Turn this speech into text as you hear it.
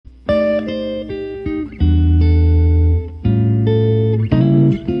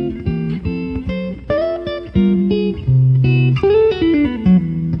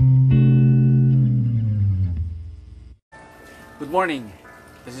morning.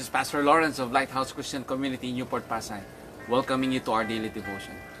 This is Pastor Lawrence of Lighthouse Christian Community in Newport, Pasay, welcoming you to our daily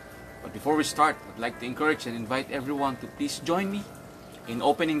devotion. But before we start, I'd like to encourage and invite everyone to please join me in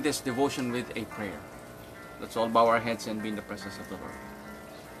opening this devotion with a prayer. Let's all bow our heads and be in the presence of the Lord.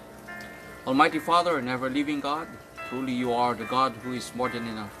 Almighty Father and ever-living God, truly you are the God who is more than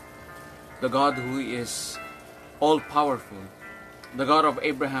enough, the God who is all-powerful, the God of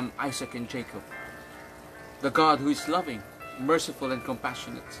Abraham, Isaac, and Jacob, the God who is loving, merciful, and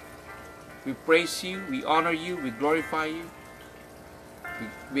compassionate. We praise you, we honor you, we glorify you,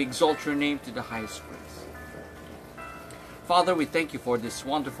 we exalt your name to the highest praise. Father, we thank you for this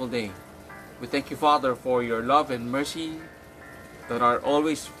wonderful day. We thank you, Father, for your love and mercy that are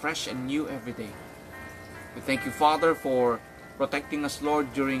always fresh and new every day. We thank you, Father, for protecting us,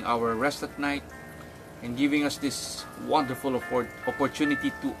 Lord, during our rest at night and giving us this wonderful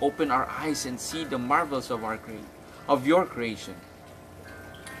opportunity to open our eyes and see the marvels of your creation.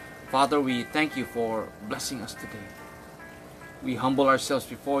 Father, we thank you for blessing us today. We humble ourselves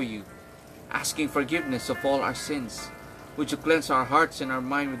before you, asking forgiveness of all our sins. Would you cleanse our hearts and our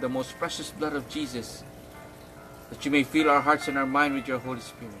mind with the most precious blood of Jesus, that you may fill our hearts and our mind with your Holy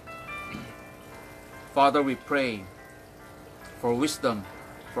Spirit. Father, we pray for wisdom,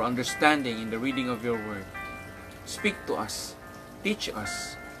 for understanding in the reading of your word. Speak to us, teach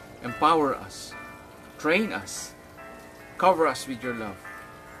us, empower us, train us, cover us with your love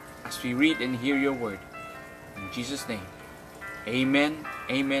as we read and hear your word. In Jesus' name, amen,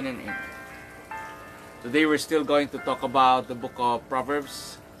 amen, and amen. Today we're still going to talk about the book of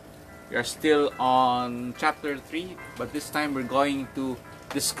Proverbs. We are still on chapter 3, but this time we're going to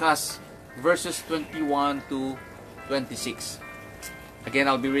discuss verses 21 to 26. Again,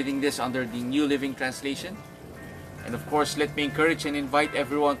 I'll be reading this under the New Living Translation. And of course, let me encourage and invite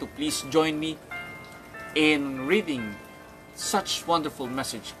everyone to please join me in reading such wonderful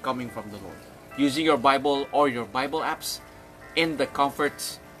message coming from the Lord, using your Bible or your Bible apps in the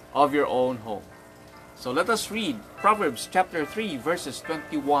comforts of your own home. So let us read Proverbs chapter 3 verses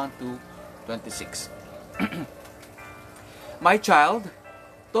 21 to 26. My child,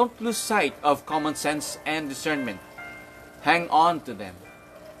 don't lose sight of common sense and discernment. Hang on to them,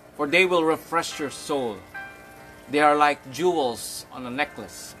 for they will refresh your soul. They are like jewels on a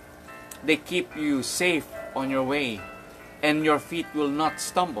necklace. They keep you safe on your way, and your feet will not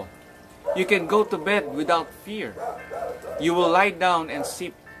stumble. You can go to bed without fear. You will lie down and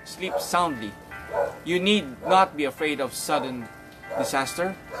sleep soundly. You need not be afraid of sudden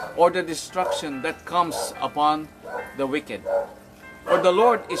disaster or the destruction that comes upon the wicked. For the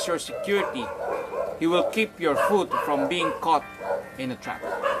Lord is your security. He will keep your foot from being caught in a trap.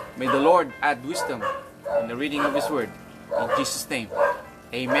 May the Lord add wisdom in the reading of His word. In Jesus' name,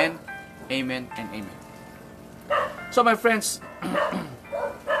 amen, amen, and amen. So my friends,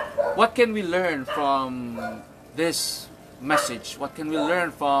 what can we learn from this message? What can we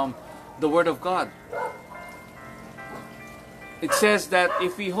learn from the Word of God? It says that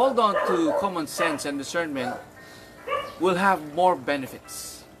if we hold on to common sense and discernment, we'll have more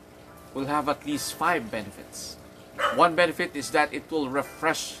benefits. We'll have at least 5 benefits. One benefit is that it will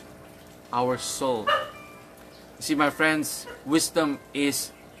refresh our soul. You see, my friends, wisdom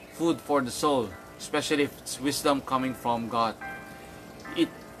is food for the soul, especially if it's wisdom coming from God. It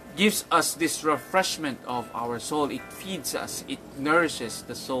gives us this refreshment of our soul. It feeds us. It nourishes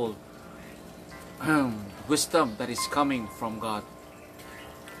the soul. Wisdom that is coming from God.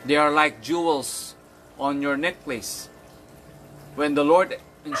 They are like jewels on your necklace. When the Lord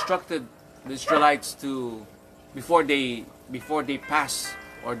instructed the Israelites to, before they pass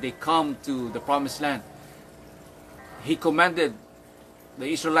or they come to the promised land, He commanded the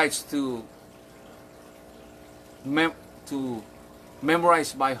Israelites to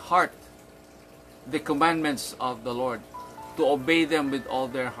memorize by heart the commandments of the Lord, to obey them with all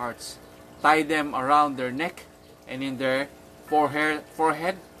their hearts, tie them around their neck and in their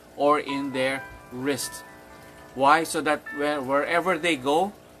forehead or in their wrist. Why? So that wherever they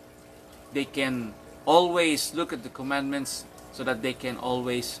go, they can always look at the commandments, so that they can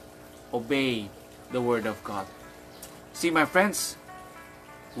always obey the Word of God. See, my friends,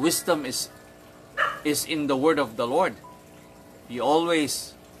 wisdom is in the Word of the Lord. We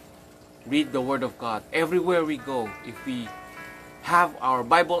always read the Word of God. Everywhere we go, if we have our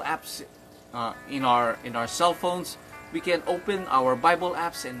Bible apps in our cell phones, we can open our Bible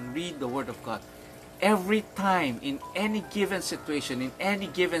apps and read the Word of God. Every time, in any given situation, in any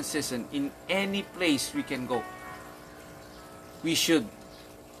given season, in any place we can go, we should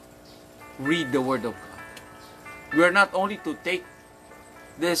read the Word of God. We are not only to take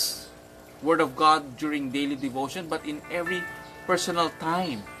this Word of God during daily devotion, but in every personal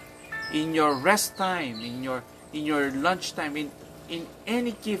time, in your rest time, in your lunch time, in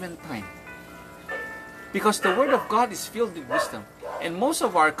any given time. Because the Word of God is filled with wisdom. And most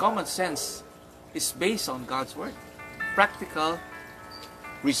of our common sense is based on God's Word. Practical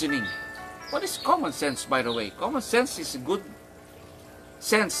reasoning. What is common sense, by the way? Common sense is good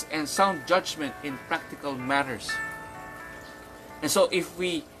sense and sound judgment in practical matters. And so if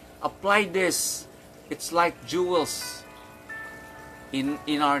we apply this, it's like jewels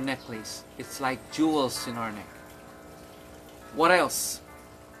in our necklace. It's like jewels in our neck. What else?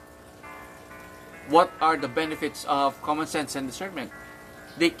 What are the benefits of common sense and discernment?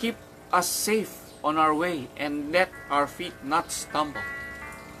 They keep us safe on our way and let our feet not stumble.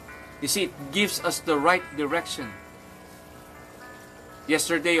 You see, it gives us the right direction.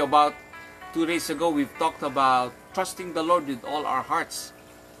 Yesterday, about 2 days ago, we've talked about trusting the Lord with all our hearts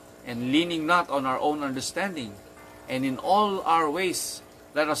and leaning not on our own understanding. And in all our ways,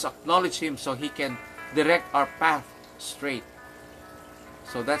 let us acknowledge Him so He can direct our path straight.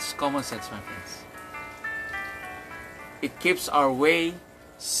 So that's common sense, my friends. It keeps our way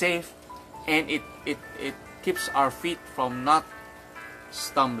safe, and it keeps our feet from not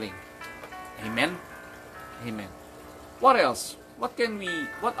stumbling. Amen? Amen. What else? What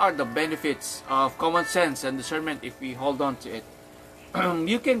are the benefits of common sense and discernment if we hold on to it?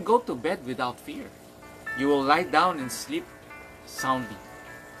 You can go to bed without fear. You will lie down and sleep soundly.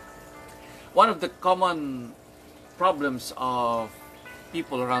 One of the common problems of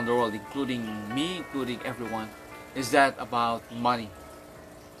people around the world, including me, including everyone, is that about money.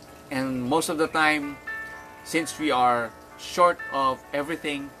 And most of the time, since we are short of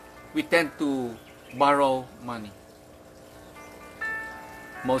everything, we tend to borrow money.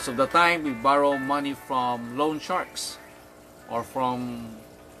 Most of the time, we borrow money from loan sharks or from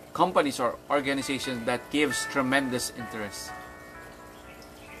companies or organizations that gives tremendous interest.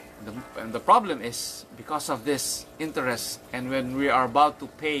 And the problem is, because of this interest, and when we are about to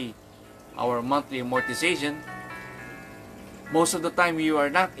pay our monthly amortization, most of the time you are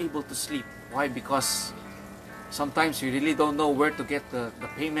not able to sleep. Why? Because sometimes you really don't know where to get the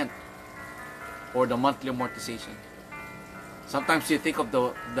payment or the monthly amortization. Sometimes you think of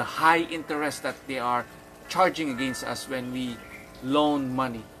the high interest that they are charging against us when we loan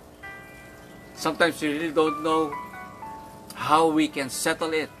money. Sometimes you really don't know how we can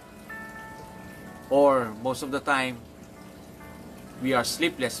settle it. Or most of the time, we are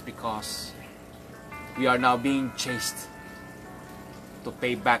sleepless because we are now being chased to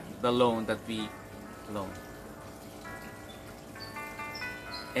pay back the loan that we loaned.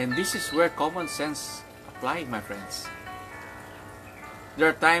 And this is where common sense applies, my friends. There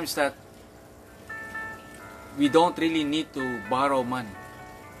are times that we don't really need to borrow money.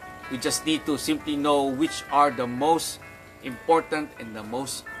 We just need to simply know which are the most important and the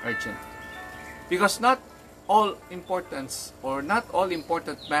most urgent. Because not all importance or not all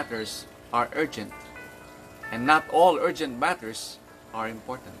important matters are urgent, and not all urgent matters are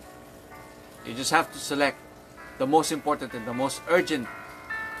important. You just have to select the most important and the most urgent,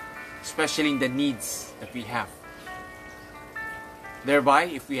 especially in the needs that we have.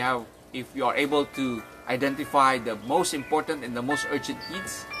 Thereby, if we are able to identify the most important and the most urgent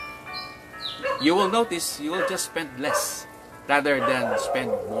needs, you will notice you will just spend less rather than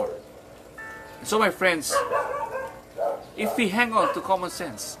spend more. So my friends, if we hang on to common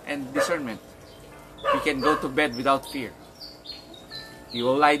sense and discernment, we can go to bed without fear. We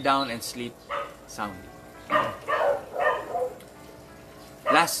will lie down and sleep soundly.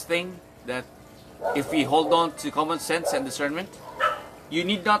 Last thing, that if we hold on to common sense and discernment, you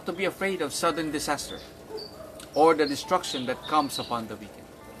need not to be afraid of sudden disaster or the destruction that comes upon the wicked.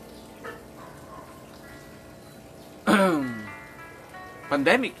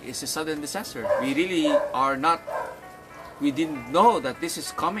 Pandemic is a sudden disaster. We didn't know that this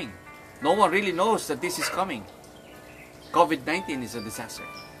is coming. No one really knows that this is coming. COVID-19 is a disaster.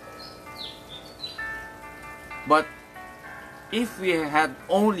 But if we had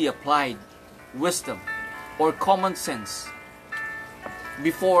only applied wisdom or common sense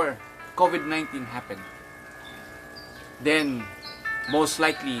before COVID-19 happened, then most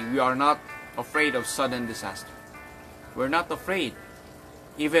likely we are not afraid of sudden disaster. We're not afraid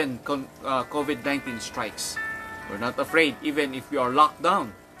even COVID-19 strikes. We're not afraid even if we are locked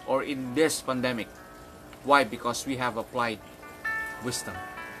down or in this pandemic. Why? Because we have applied wisdom.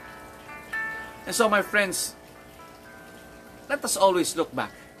 And so my friends, let us always look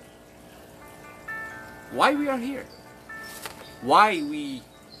back. Why we are here? Why we,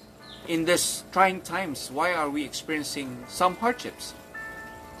 in this trying times, why are we experiencing some hardships?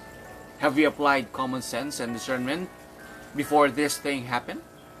 Have we applied common sense and discernment before this thing happened?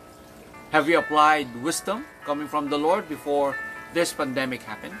 Have we applied wisdom coming from the Lord before this pandemic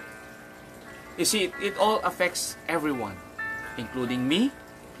happened? You see, it all affects everyone, including me,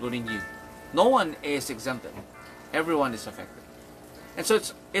 including you. No one is exempted. Everyone is affected. And so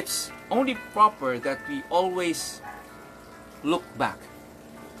it's only proper that we always look back.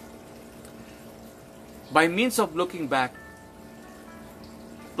 By means of looking back,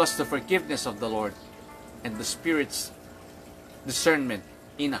 plus the forgiveness of the Lord and the Spirit's discernment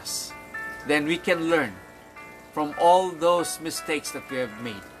in us, then we can learn from all those mistakes that we have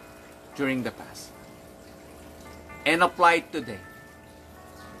made during the past and apply it today.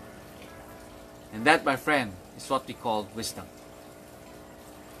 And that, my friend, is what we call wisdom.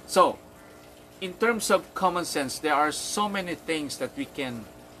 So, in terms of common sense, there are so many things that we can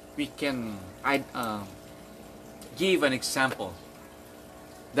give an example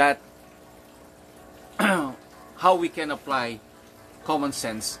that how we can apply common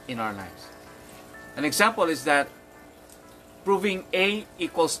sense in our lives. An example is that proving A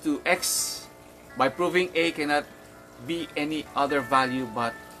equals to X. By proving A cannot be any other value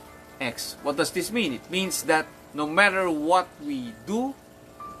but X. What does this mean? It means that no matter what we do,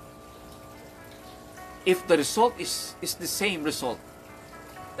 if the result is the same result,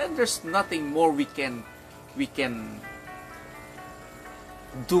 then there's nothing more we can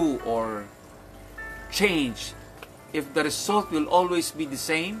do or change. If the result will always be the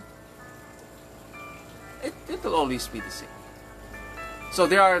same, it will always be the same. So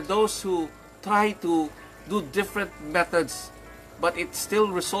there are those who try to do different methods, but it still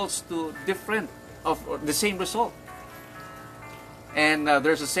results to different of the same result. And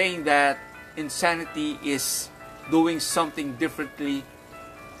there's a saying that insanity is doing something differently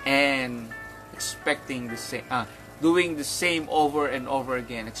and expecting the same, doing the same over and over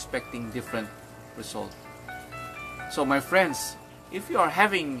again, expecting different result. So my friends, if you are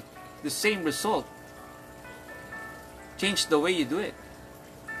having the same result, change the way you do it.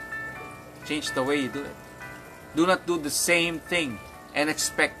 Change the way you do it. Do not do the same thing and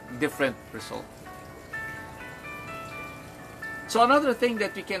expect different result. So another thing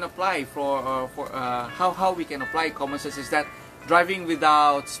that we can apply for how we can apply common sense is that driving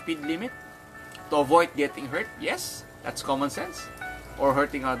without speed limit to avoid getting hurt. Yes, that's common sense. Or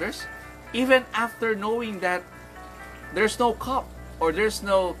hurting others. Even after knowing that there's no cop or there's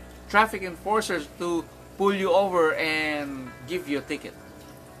no traffic enforcers to pull you over and give you a ticket.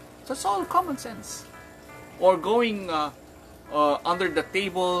 So it's all common sense. Or going under the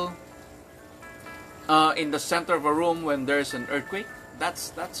table in the center of a room when there's an earthquake.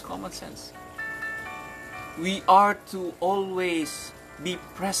 That's common sense. We are to always be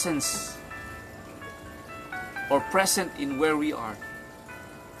present in where we are.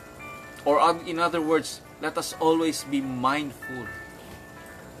 Or in other words, let us always be mindful.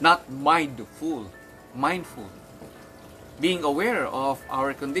 Not mindful, mindful. Being aware of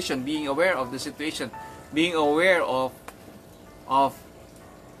our condition, being aware of the situation, being aware of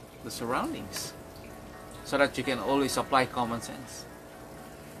the surroundings, so that you can always apply common sense.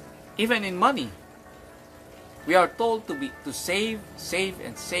 Even in money, we are told to save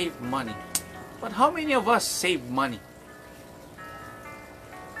and save money. But how many of us save money?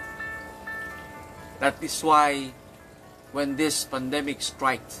 That is why when this pandemic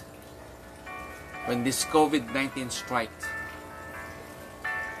struck, when this COVID-19 struck,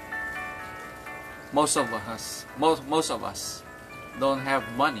 most of us don't have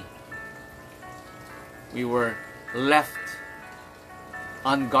money. We were left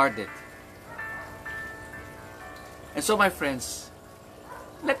unguarded. And so, my friends,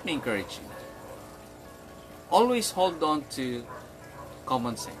 let me encourage you. Always hold on to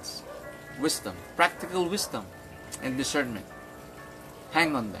common sense, wisdom, practical wisdom, and discernment.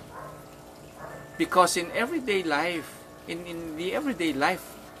 Hang on them. Because in everyday life, in the everyday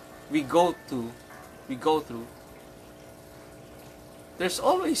life we go through, there's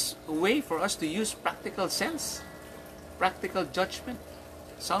always a way for us to use practical sense, practical judgment,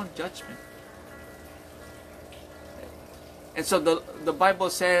 sound judgment. And so the Bible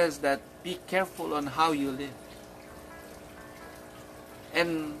says that be careful on how you live.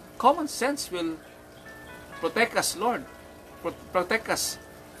 And common sense will protect us, Lord. Protect us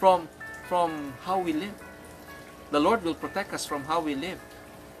from how we live. The Lord will protect us from how we live.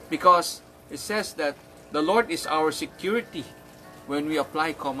 Because it says that the Lord is our security when we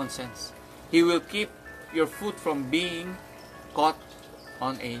apply common sense. He will keep your foot from being caught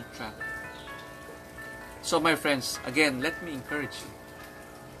on a trap. So my friends, again, let me encourage you.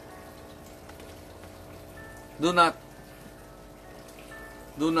 Do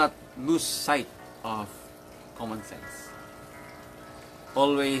not lose sight of common sense.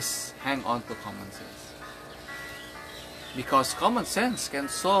 always hang on to common sense. Because common sense can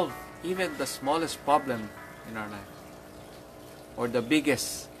solve even the smallest problem in our life, or the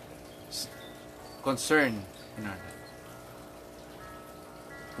biggest concern in our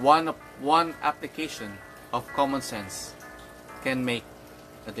life. One application of common sense can make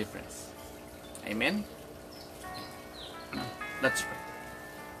a difference. Amen? Let's pray.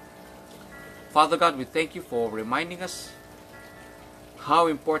 Father God, we thank you for reminding us how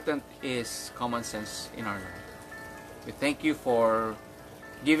important is common sense in our life. We thank you for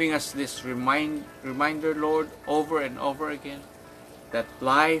giving us this reminder, Lord, over and over again, that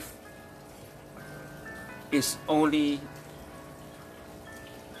life is only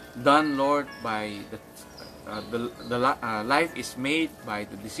done, Lord, by life is made by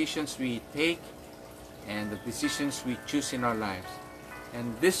the decisions we take and the decisions we choose in our lives.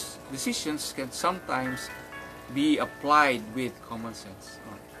 And these decisions can sometimes be applied with common sense,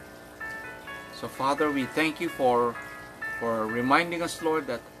 Lord. So, Father, we thank you for reminding us, Lord,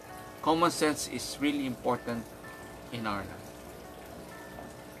 that common sense is really important in our life.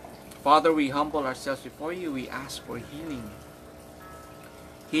 Father, we humble ourselves before you. We ask for healing.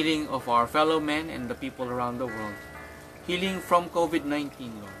 Healing of our fellow men and the people around the world. Healing from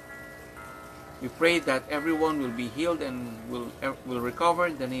COVID-19, Lord. We pray that everyone will be healed and will recover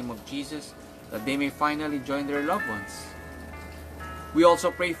in the name of Jesus, that they may finally join their loved ones. We also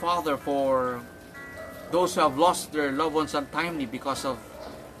pray, Father, for those who have lost their loved ones untimely because of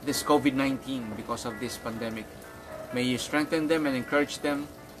this COVID-19, because of this pandemic. May you strengthen them and encourage them,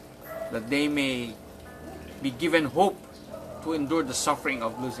 that they may be given hope to endure the suffering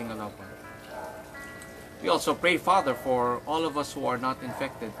of losing a loved one. We also pray, Father, for all of us who are not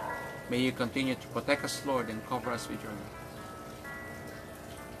infected. May you continue to protect us, Lord, and cover us with your love,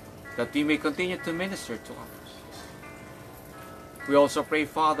 that we may continue to minister to others. We also pray,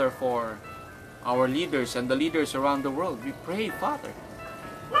 Father, for our leaders and the leaders around the world. We pray, Father,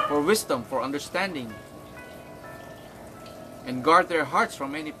 for wisdom, for understanding, and guard their hearts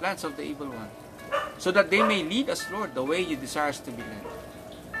from any plans of the evil one, so that they may lead us, Lord, the way you desire us to be led,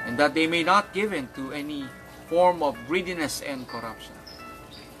 and that they may not give in to any form of greediness and corruption.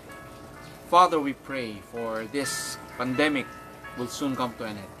 Father, we pray for this pandemic will soon come to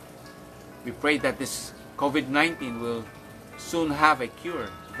an end. We pray that this COVID-19 will soon have a cure,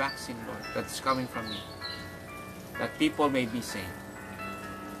 vaccine, Lord, that's coming from you, that people may be saved.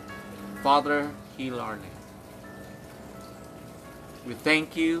 Father, heal our land. We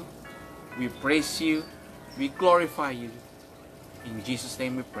thank you, we praise you, we glorify you. In Jesus'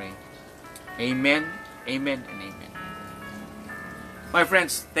 name we pray. Amen, amen, and amen. My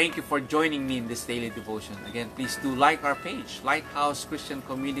friends, thank you for joining me in this daily devotion. Again, please do like our page, Lighthouse Christian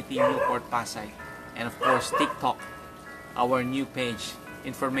Community Newport Pasay, and of course TikTok, our new page,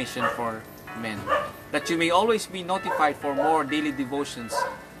 Information for Men, that you may always be notified for more daily devotions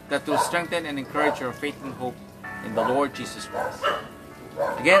that will strengthen and encourage your faith and hope in the Lord Jesus Christ.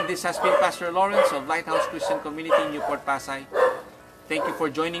 Again, this has been Pastor Lawrence of Lighthouse Christian Community Newport Pasay. Thank you for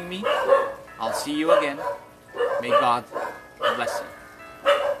joining me. I'll see you again. May God bless you.